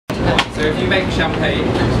So if you make champagne,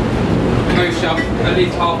 at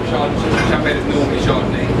least half of champagne is normally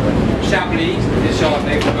Chardonnay. Chablis is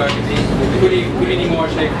Chardonnay from Burgundy. Puligny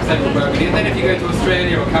Marché from Central Burgundy. And then if you go to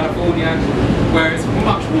Australia or California, where it's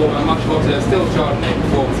much warmer, much hotter, still Chardonnay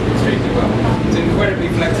performs extremely well. It's an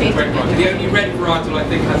incredibly flexible grape variety. The only red varietal I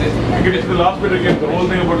think has it. You get into the last bit again, the whole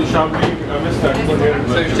thing about the Chablis, I missed that.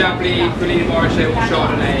 So Chablis, Puligny Marché or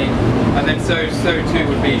Chardonnay, and then so too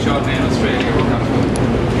would be Chardonnay in Australia or California.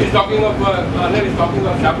 He's talking of, Adil is talking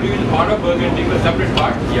of Chablis, which is part of Burgundy, the separate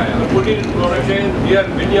part. Yeah. Puligny Marché, we are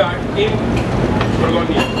vineyard in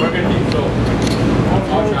Burgundy, so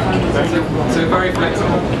very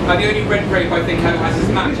flexible. The only red grape I think has this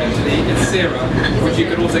match actually is Syrah, which you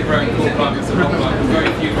can also grow in cool climates and hot climates. Very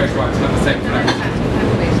few grape varieties have the same flavor.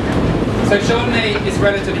 So Chardonnay is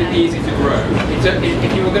relatively easy to grow. If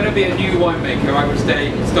you were going to be a new winemaker, I would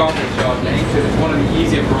say start with Chardonnay because it's one of the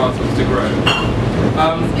easier varietals to grow.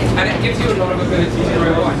 And it gives you a lot of ability to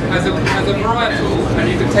grow wine. As a varietal, and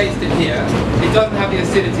you can taste it here, it doesn't have the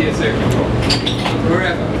acidity of Sauvignon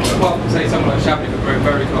wherever, apart from say something like Chablis that grow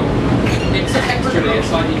very cold. It's texturally a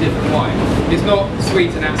slightly different wine. It's not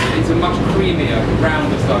sweet and acid, it's a much creamier,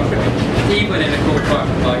 rounder style wine, even in a cool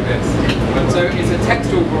climate like this. So it's a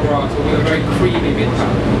textural varietal with a very creamy mid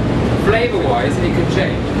palate. Flavour-wise, it can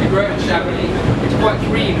change. If you grow it in Chablis, it's quite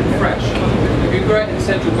creamy and fresh. If you grow it in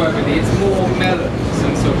Central Burgundy, it's more melons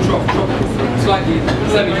and sort of tropical fruit, slightly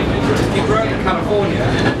semi-tropical. If you grow it in California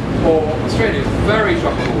or Australia, it's very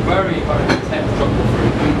tropical, very intense tropical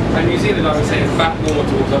fruit. And New Zealand, I would say, is back more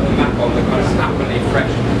towards the map on the kind of happily fresh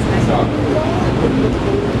stuff.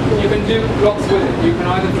 You can do lots with it. You can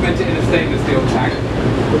either ferment it in a stainless steel tank,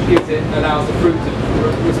 which allows the fruit to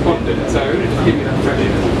respond on its own and just give you that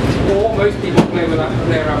freshness. Or most people play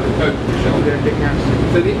around with oak.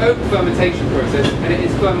 So the oak fermentation process, and it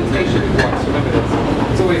is fermentation with wines, remember this.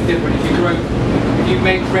 It's always different. If you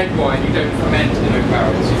make red wine, you don't ferment in oak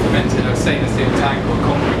barrels, you ferment in a stainless steel tank or a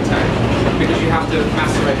concrete tank. Because you have to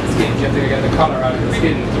macerate the skins, you have to get the colour out of the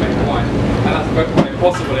skin to make the wine. And that's quite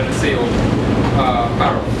impossible in a sealed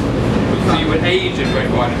barrel. So you would age in red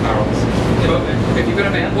wine in barrels. But if you're going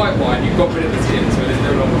to make white wine, you've got rid of the skin, so it is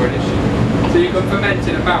no longer an issue. So you can ferment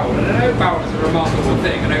in a barrel, and an oak barrel is a remarkable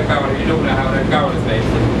thing. An oak barrel, you don't know how an oak barrel is made,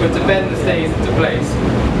 but to bend the stays into place,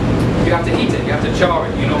 you have to heat it, you have to char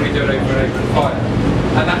it. You normally do it over an open fire.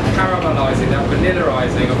 And that caramelizing, that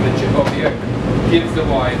vanillaizing of the oak gives the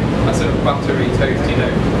wine a sort of buttery, toasty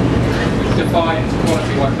note, which defines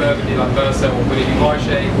quality white Burgundy like Verso or Puligny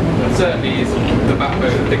Marché, and certainly is the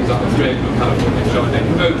backbone of things like Australian or California Chardonnay.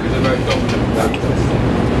 Oak is a very dominant factor.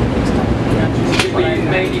 We use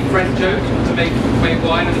mainly French oak to make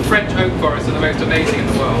wine, and the French oak forests are the most amazing in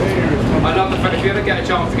the world. I love the fact, if you ever get a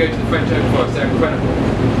chance to go to the French oak forests, they're incredible.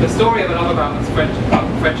 The story I love about the French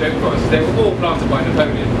oak forests is they were all planted by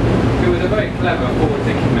Napoleon, who was a very clever,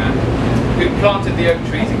 forward-thinking man, who planted the oak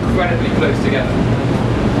trees incredibly close together.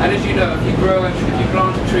 And as you know, if you plant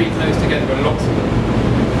a tree close together and lots of them,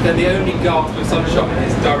 then the only gasp of sunshine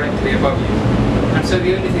is directly above you. And so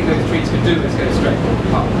the only thing those trees can do is go straight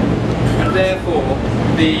up. And therefore,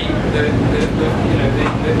 the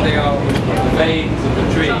veins of the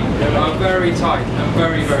tree are very tight and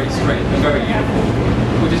very, very straight and very uniform.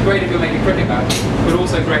 Which is great if you're making cricket bats, but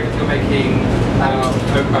also great if you're making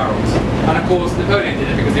oak barrels. And of course, Napoleon did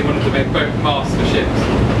it because he wanted to make boat masts for ships.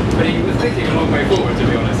 But he was thinking a long way forward, to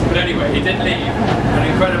be honest. But anyway, he did leave an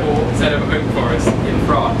incredible set of oak forests in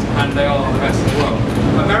France, and they are the best in the world.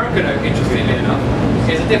 American oak, interestingly enough,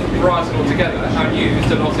 is a different varietal altogether, and used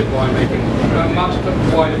a lot in winemaking. Much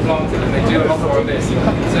wider planted, and they do a lot more of this.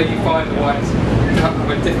 So you find the wines have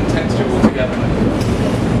a different texture altogether.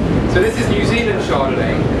 So this is New Zealand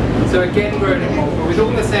Chardonnay. So again grown in malt, but with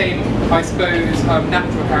all the same, I suppose,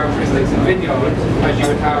 natural characteristics of vineyard as you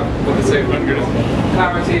would have for the Sauvignon.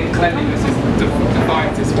 Clarity and cleanliness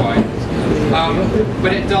defines this wine.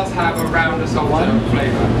 But it does have a rounder, softer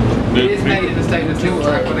flavour. It is made in a stainless steel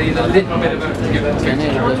tank, but they use a little bit of oak to give it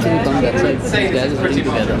texture. I would say this is pretty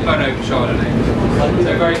much an oak Chardonnay.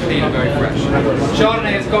 So very clean and very fresh.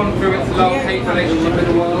 Chardonnay has gone through its love-hate relationship in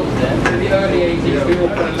the world. In the early 80s, we all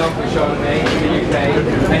fell in love with Chardonnay in the UK.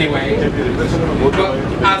 Anyway, but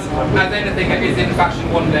as anything that is in fashion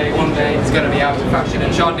one day it's going to be out of fashion.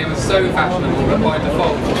 And Chardonnay was so fashionable that by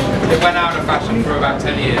default, it went out of fashion for about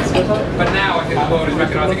 10 years. But now I think the world is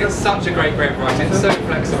recognising it's such a great grape variety, it's so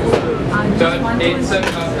flexible. That it's so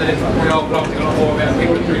much that we are planting a lot more of it and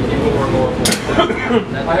people are drinking more and more of it.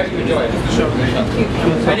 I hope you enjoy it.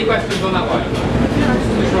 Any questions on that one?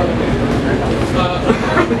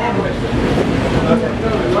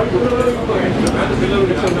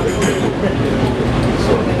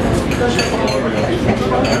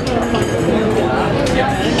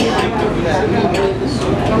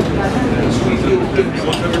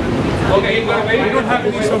 We don't have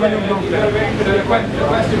any Sauvignon Blanc. So the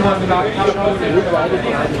question was about California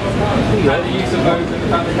and the use of both, and the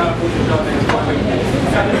fact that California Chardonnay is quite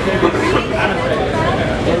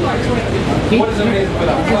What is the reason for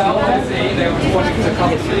that? Well, obviously they were wanting to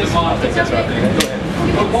come to the demand, etc.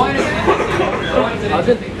 But wine is an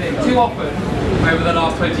interesting thing. Too often, over the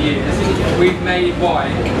last 20 years, we've made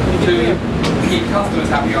wine to keep customers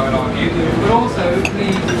happy, I would argue, but also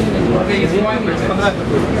please wine critics.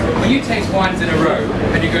 When you taste wines in a row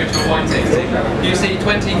and you go to a wine tasting, you see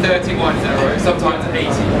 20, 30 wines in a row, sometimes 80.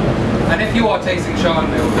 And if you are tasting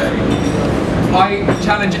Chardonnay all day, I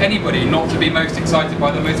challenge anybody not to be most excited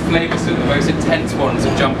by the most flavoursome, the most intense ones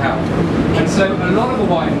that jump out. And so a lot of the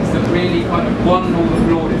wines that really kind of won all the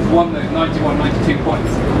plaudits, won those 91, 92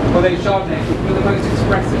 points, well, those Chardonnays were the most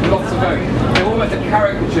expressive, lots of oak. They're almost a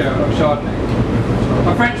caricature of Chardonnay.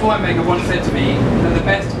 A French winemaker once said to me that the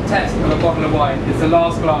best test of a bottle of wine is the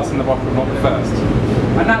last glass in the bottle, not the first.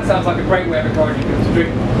 And that sounds like a great way of encouraging people to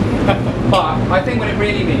drink. But I think what it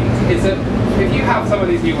really means is that if you have some of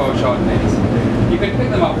these new world Chardonnays, you can pick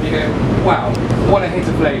them up and you go, wow, what a hit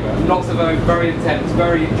of flavour. Lots of oak, very intense,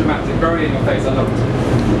 very dramatic, very in your face, I love it.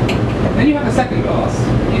 Then you have a second glass,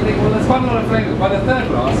 and you think, well, there's quite a lot of flavour. By the third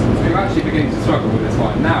glass, you're actually beginning to struggle with this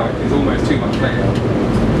wine. Now it is almost too much flavour.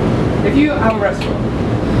 If you have a restaurant,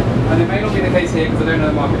 and it may not be the case here because I don't know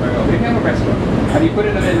the market very well, but if you have a restaurant, and you put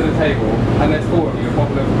in the middle of the table, and there's four of you, a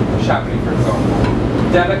bottle of Chablis, for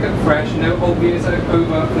example, delicate, fresh, no obvious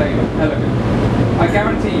over flavour, elegant. I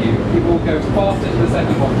guarantee you, people will go faster to the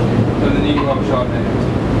second bottle than the new world Chardonnay.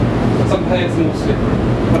 Some players more slippery,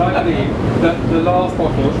 but I believe that the last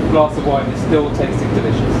bottle, glass of wine, is still tasting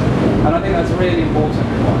delicious, and I think that's really important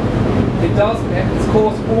in wine. It's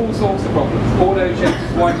caused all sorts of problems. Bordeaux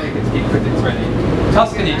changes winemaking to keep critics ready.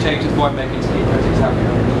 Tuscany changes winemaking to keep critics happy.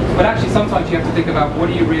 But actually, sometimes you have to think about what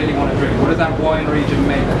do you really want to drink? What does that wine region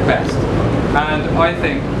make best? And I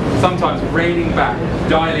think sometimes reining back,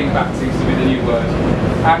 dialing back seems to be the new word,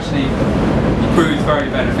 actually proves very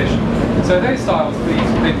beneficial. So those styles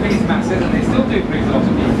they please masses, and they still do please a lot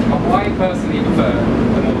of people. But I personally prefer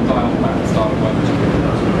the more dialed back style of wine.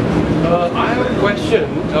 I have a question.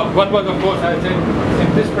 One was, of course, I said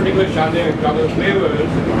in this particular Chardonnay, flavors,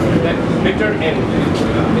 that bitter end.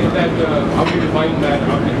 Is that how do you define that?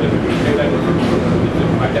 How do you say that?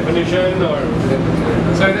 By definition, or?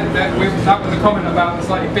 So that was a comment about the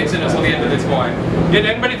slightly bitterness on the end of this wine. Did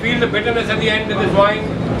anybody feel the bitterness at the end of this wine,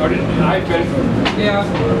 or did I feel? Yeah,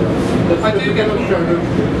 I do get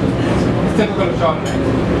it's typical of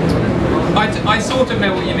Chardonnay. I sort of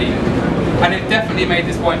know what you mean. And it definitely made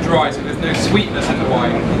this wine dry, so there's no sweetness in the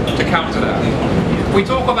wine to counter that. We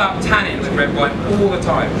talk about tannin with red wine all the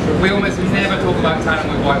time. We almost never talk about tannin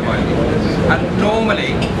with white wine. And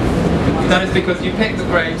normally, that is because you pick the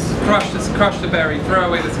grapes, crush the berry, throw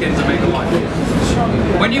away the skins and make the wine.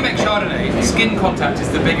 When you make Chardonnay, skin contact is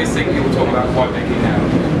the biggest thing people talk about winemaking now.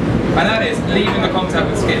 And that is leaving the contact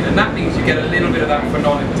with skin, and that means you get a little bit of that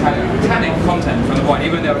phenolic tannic content from the wine,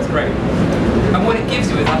 even though it's grape. And what it gives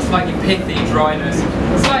you is that slightly pithy dryness,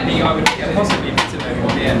 slightly, I would get possibly bitter maybe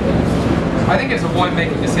on the end. I think it's a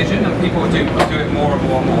winemaking decision, and people do it more and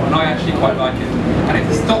more and more, and I actually quite like it. And if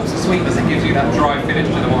it stops the sweetness, it gives you that dry finish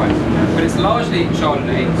to the wine. But it's largely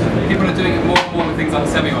Chardonnay. People are doing it more and more with things like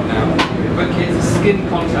Semillon now. But it's skin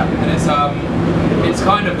contact, and it's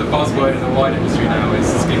kind of the buzzword in the wine industry now, is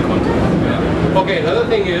skin contact. Yeah. Okay, another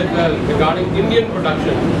thing is regarding Indian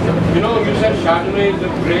production. You know, you said Chardonnay is a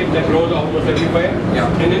grape that grows almost everywhere.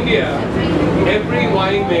 Yeah. In India, every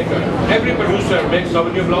winemaker, every producer makes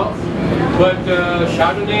Sauvignon Blanc, but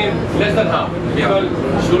Chardonnay less than half. Because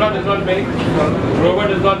Sura does not make, Grover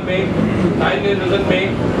does not make, Thailand doesn't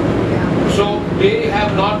make. So they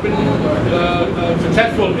have not been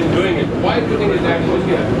successful in doing it. Why do you think is that in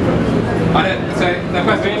India? So the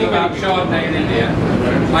question is about Chardonnay in India.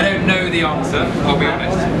 I don't know the answer, I'll be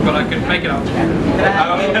honest, but I could make it up.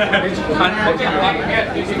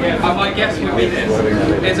 My guess would be this,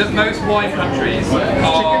 is that most wine countries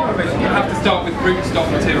have to start with rootstock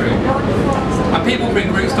material. And people bring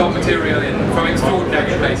rootstock material in from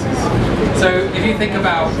extraordinary places. So if you think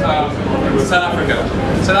about South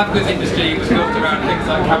Africa's industry was built around things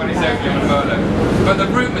like Cabernet Sauvignon and Merlot. But the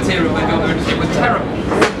root material they built their industry was terrible.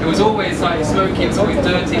 It was always slightly smoky, it was always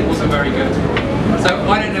dirty, it wasn't very good. So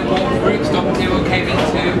I don't know what rootstock material came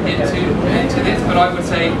into this, but I would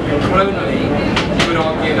say clonally, you would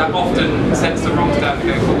argue that often sets the wrong standard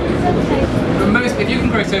going forward. But most, if you can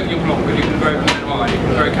grow Sauvignon Blanc, if you can grow Red Wine, you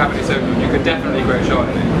can grow Cabernet Sauvignon, you could definitely grow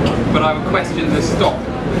Chardonnay. But I would question the stock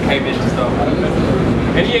that came in to start with.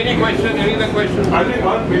 Any question? Any other question? I think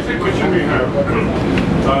one basic question we have,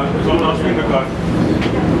 someone asked me in the car,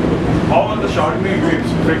 how are the Chardonnay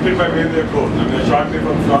grapes affected by where they are grown? I mean, the Chardonnay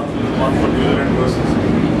from France versus one from New Zealand versus,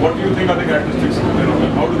 what do you think are the characteristics?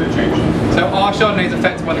 How do they change? So our Chardonnay is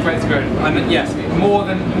affected by the grapes grown, and yes, more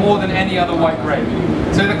than any other white grape.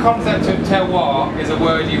 So the concept of terroir is a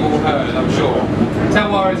word you've all heard, I'm sure.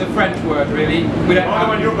 Terroir is a French word, really. We don't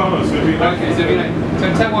have newcomers. Okay, so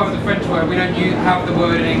terroir is a French word. We don't have the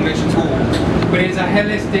word in English at all, but it's a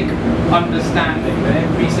holistic understanding that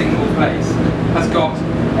every single place has got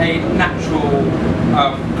a natural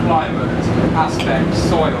climate, aspect,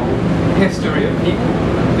 soil, history of people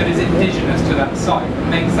that is indigenous to that site,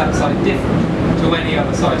 makes that site different to any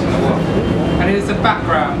other site in the world. And it is the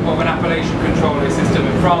background of an appellation controller system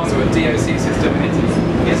in France or a DOC system in Italy.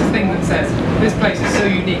 It's a thing that says, this place is so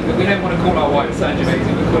unique that we don't want to call our wine Sangiovese,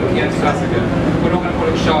 we call it Chianti Classico. We're not going to call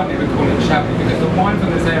it Chardonnay, we call it Chablis, because the wine from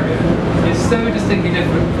this area is so distinctly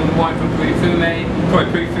different from the wine from Puy-de-Fumé,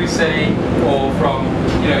 Puy-Fusé, or from,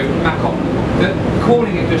 Macon, that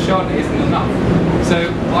calling it just Chardonnay isn't enough. So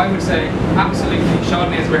I would say, absolutely,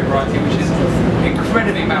 Chardonnay is a great variety which is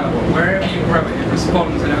incredibly malleable. Wherever you grow it, it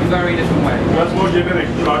responds in a very different way. That's more generic.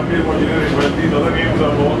 Chardonnay is more generic, but these other names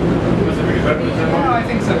are more specific. Yeah, I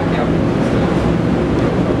think so, yeah.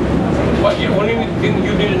 Well, the only thing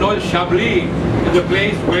you need to know is Chablis is a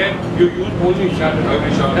place where you use only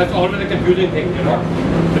Chardonnay. That's always a confusing thing,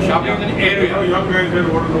 So Chablis is an area. Young guys here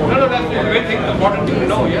want to know. No, that's the very thing, important thing to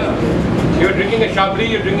know, yeah. You're drinking a Chablis,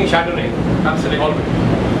 you're drinking Chardonnay. Absolutely. Always.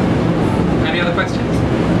 Any other questions?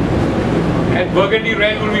 And Burgundy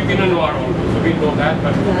Red will be Pinot Noir also, so we know that,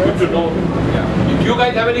 but good to know. Yeah. If you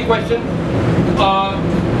guys have any questions,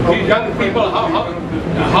 these young people, how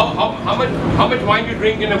much wine you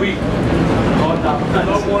drink in a week?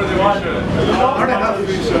 No more than you should. Not enough.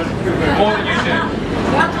 More than you should.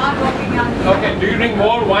 Okay, do you drink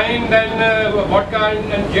more wine than vodka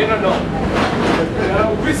and gin or no?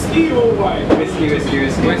 Whiskey or wine? Whiskey or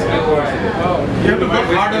wine. Oh. You have to work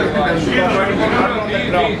harder.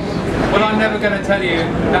 Well, I'm never going to tell you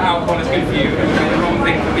that alcohol is good for you. It would be the wrong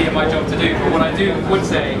thing for me and my job to do. But what I would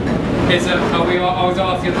say is that I was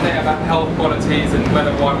asked the other day about health qualities and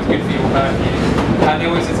whether wine was good for you or bad for you. And there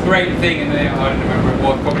was this great thing in the, I don't remember it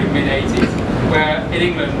was, probably mid-80s, where in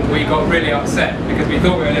England we got really upset because we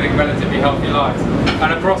thought we were living relatively healthy lives.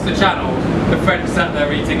 And across the channel, the French sat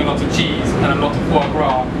there eating a lot of cheese and a lot of foie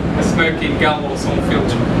gras and smoking Galmont sans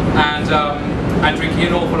filtre and drinking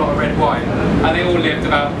an awful lot of red wine. And they all lived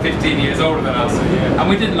about 15 years older than us. And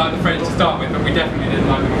we didn't like the French to start with, but we definitely didn't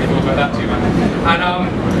like them when we thought about that too much.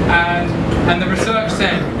 And the research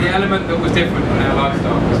said the element that was different in their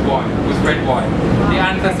lifestyle was red wine. The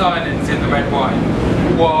anthocyanins in the red wine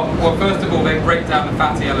well, first of all, they break down the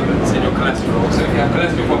fatty elements in your cholesterol. So if you have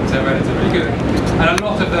cholesterol problems, they're relatively good. And a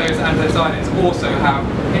lot of those anthocyanins also have,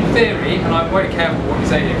 in theory, and I'm very careful what you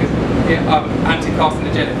say here, because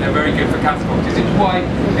anti-carcinogenic, they're very good for cancer problems. Which is why,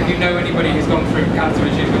 if you know anybody who's gone through cancer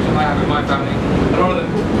issues, which I have in my family, a lot of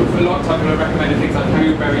time people have recommended things like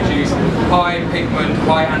blueberry juice, high pigment,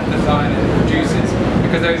 high anthocyanin juices,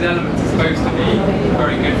 because those elements are supposed to be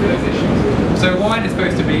very good for those issues. So wine is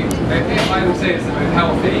supposed to be, I would say it's the most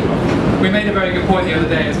healthy. We made a very good point the other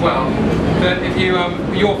day as well, that if you,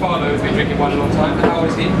 your father has been drinking wine a long time, how old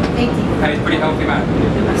is he? 80. And he's a pretty healthy man.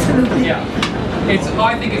 Absolutely. Yeah.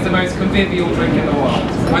 I think it's the most convivial drink in the world.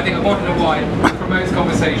 I think a bottle of wine promotes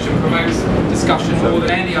conversation, promotes discussion more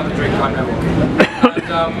than any other drink I know of.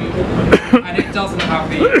 And it doesn't have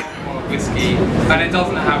the alcohol of whiskey, and it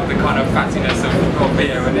doesn't have the kind of fattiness of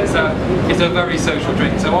beer, and it's a very social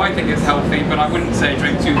drink. So I think it's healthy, but I wouldn't say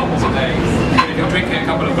drink 2 bottles a day. But if you're drinking a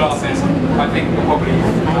couple of glasses, I think you're probably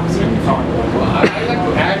absolutely fine. Well, I'd like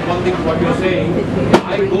to add one thing to what you're saying.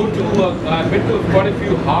 I've been to quite a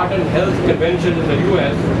few heart and health conventions in the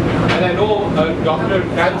US, and I know Dr.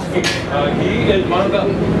 Kansky, he is one of the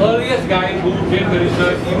earliest guys who did the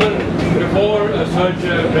research even before Serge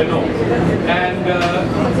Brennan.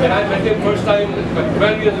 And I met him first time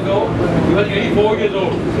 12 years ago. He was 84 years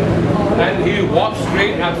old, and he walks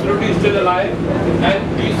straight, absolutely still alive.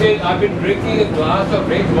 And he says, I've been drinking a glass of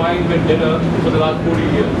red wine with dinner for the last 40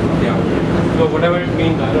 years. Yeah. So whatever it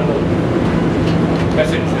means, I don't know.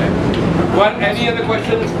 Message there. Well, any other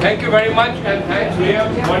questions? Thank you very much, and thanks,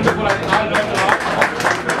 Liam. Wonderful. I learned a lot.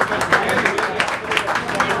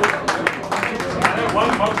 One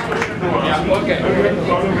question to ask. Okay. And we have the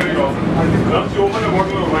problem very often. Once you open a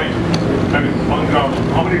bottle of wine, I mean, on ground,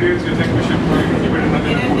 how many days do you think we should keep it in the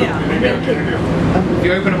cooler? In India. If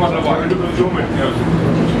you open a bottle of wine, To consume it, yes.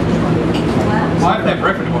 I've never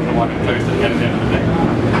opened a bottle of wine and closed it at the end of the day.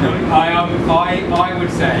 I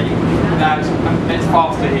would say that it's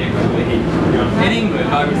faster here because of the heat. In England,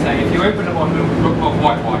 I would say if you open a bottle of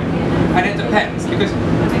white wine, and it depends because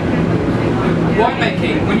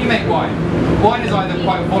winemaking, when you make wine, wine is either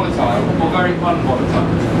quite volatile or very unvolatile.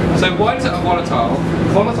 So wines that are volatile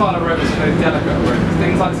aromas are those delicate aromas,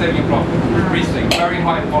 things like Sauvignon Blanc, Riesling, very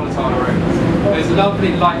high volatile aromas. Those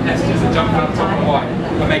lovely light esters that jump out of the top of the wine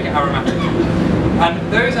and make it aromatic. And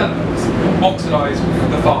those elements oxidize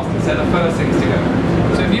the fastest, they're the first things to go.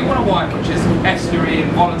 So if you want a wine which is estery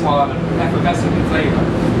and volatile and effervescent in flavour,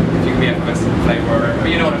 if you can be effervescent in flavour, but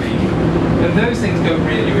you know what I mean, then those things go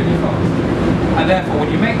really, really fast. And therefore,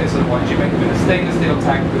 when you make those sort of wines, you make them in a stainless steel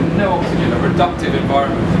tank with no oxygen, a reductive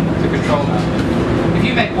environment to control that. If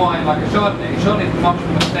you make wine like a Chardonnay is much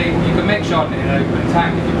more stable. You can make Chardonnay in an open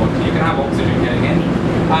tank if you want to. You can have oxygen getting in,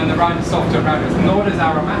 and the rind is softer around it. It's not as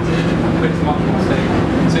aromatic, but it's much more stable.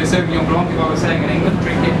 So Sauvignon Blanc, if I was saying in England,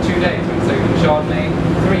 drink it in 2 days. When Sauvignon Chardonnay,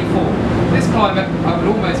 3, 4. This climate, I would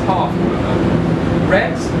almost half all of them.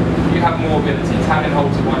 Reds, you have more ability. Tannin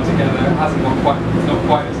holds the wine together. It hasn't got quite, it's not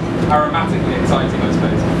quite as aromatically exciting, I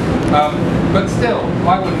suppose. But still,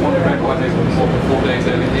 I wouldn't want a red wine over more than 4 days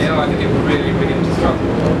over here. I think it would really begin to struggle.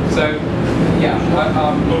 So, yeah.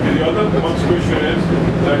 Okay, the other question is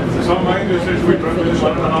that some wines should be drunk within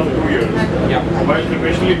 1.5 to 2 years. Yeah. While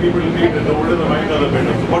traditionally people believe that the older the wines are the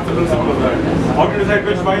better. So what's the principle of that? How do you decide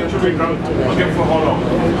which wine should be drunk? Okay, for how long?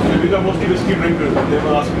 These are mostly whiskey drinkers, and they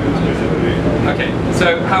were asking me this question today. Okay,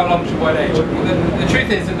 so how long should wine age? The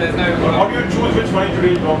truth is that there's no... How do you choose which wine should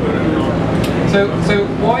age longer? So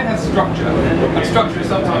wine has structure, and structure is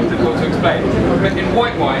sometimes difficult to explain. But in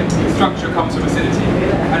white wine, structure comes from acidity,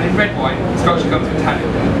 and in red wine, structure comes from tannin.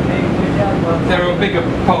 There are bigger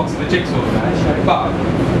parts of the jigsaw there, but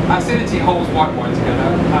acidity holds white wine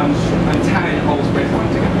together, and tannin holds red wine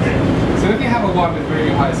together. So if you have a wine with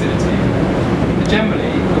really high acidity,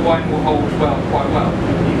 generally the wine will hold quite well.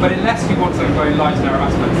 But unless you want something very light and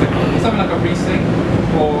aromatic, so something like a Riesling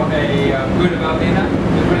or a Buda Berliner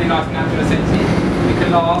with really nice natural acidity, it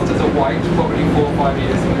can last as a white probably 4 or 5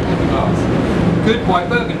 years in the glass. Good white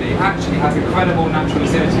Burgundy actually has incredible natural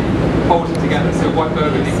acidity holding together, so white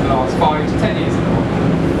Burgundy can last 5 to 10 years in the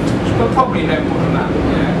bottle. But probably no more than that.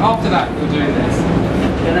 You know, after that, you're doing this.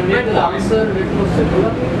 Can I make the answer a little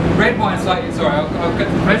similar? Red wine slightly, sorry, I'll get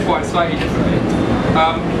red wine slightly differently.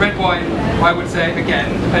 Red wine, I would say, again,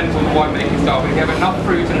 depends on the winemaking style, but if you have enough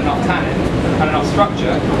fruit and enough tannin and enough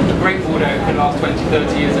structure, a great Bordeaux can last 20,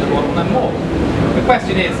 30 years in a bottle and more. The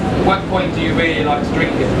question is, what point do you really like to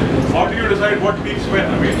drink it? How do you decide what peaks when?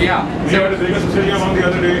 I mean, yeah. We had a Vega Sicilia one the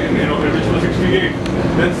other day, which was 68,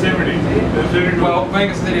 then 70, then 72. Well,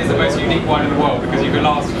 Vega Sicilia is the most unique wine in the world because you can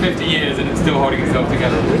last 50 years and it's still holding itself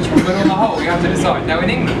together. But on the whole, you have to decide. Now in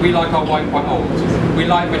England, we like our wine quite old. We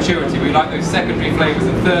like maturity, we like those secondary flavours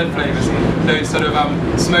and third flavours, those sort of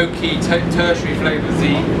smoky, tertiary flavours,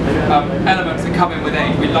 the elements that come in with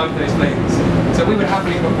age. We like those flavours. So we would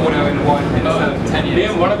happily put Bordeaux in the wine in 10 years.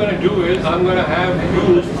 Liam, what I'm going to do is, I'm going to have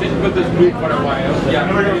you sit with this group for a while. Yeah.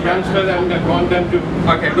 Youngsters, I'm going to want them to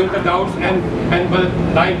build the doubts, and by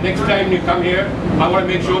the next time you come here, I want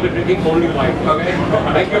to make sure they're drinking only wine. Okay?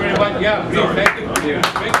 Thank you very much. Yeah, please, thank you.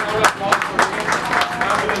 Big round of applause.